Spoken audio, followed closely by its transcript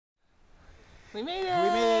We made it! We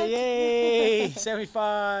made it! Yay!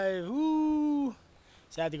 75! Woo!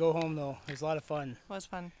 Sad to go home though. It was a lot of fun. It was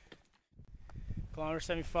fun. Kilometer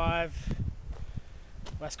 75.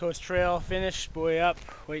 West Coast Trail finished. Buoy up.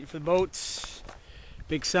 Waiting for the boats.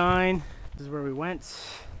 Big sign. This is where we went.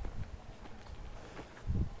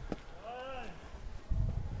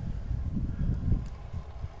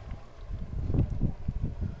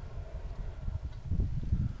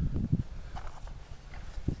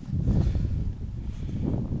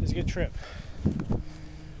 It was a good trip.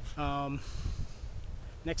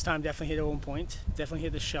 Next time, definitely hit boind. Definitely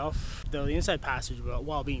hit the shelf. Though the inside passage,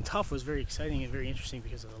 while being tough, was very exciting and very interesting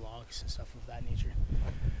because of the logs and stuff of that nature.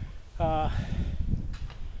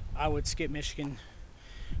 I would skip Michigan,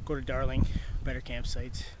 go to Darling, better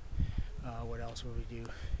campsites. What else would we do?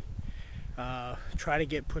 Try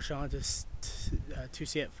to push on to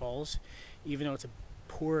Tusiet Falls, even though it's a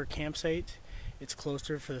poor campsite. It's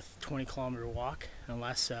closer for the 20-kilometer walk,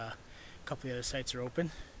 unless a couple of the other sites are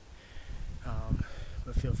open.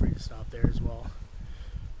 But feel free to stop there as well.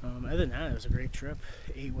 Other than that, it was a great trip.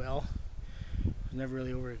 Ate well. Was never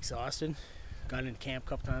really over exhausted. Got into camp a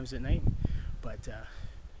couple times at night, but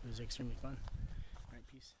it was extremely fun.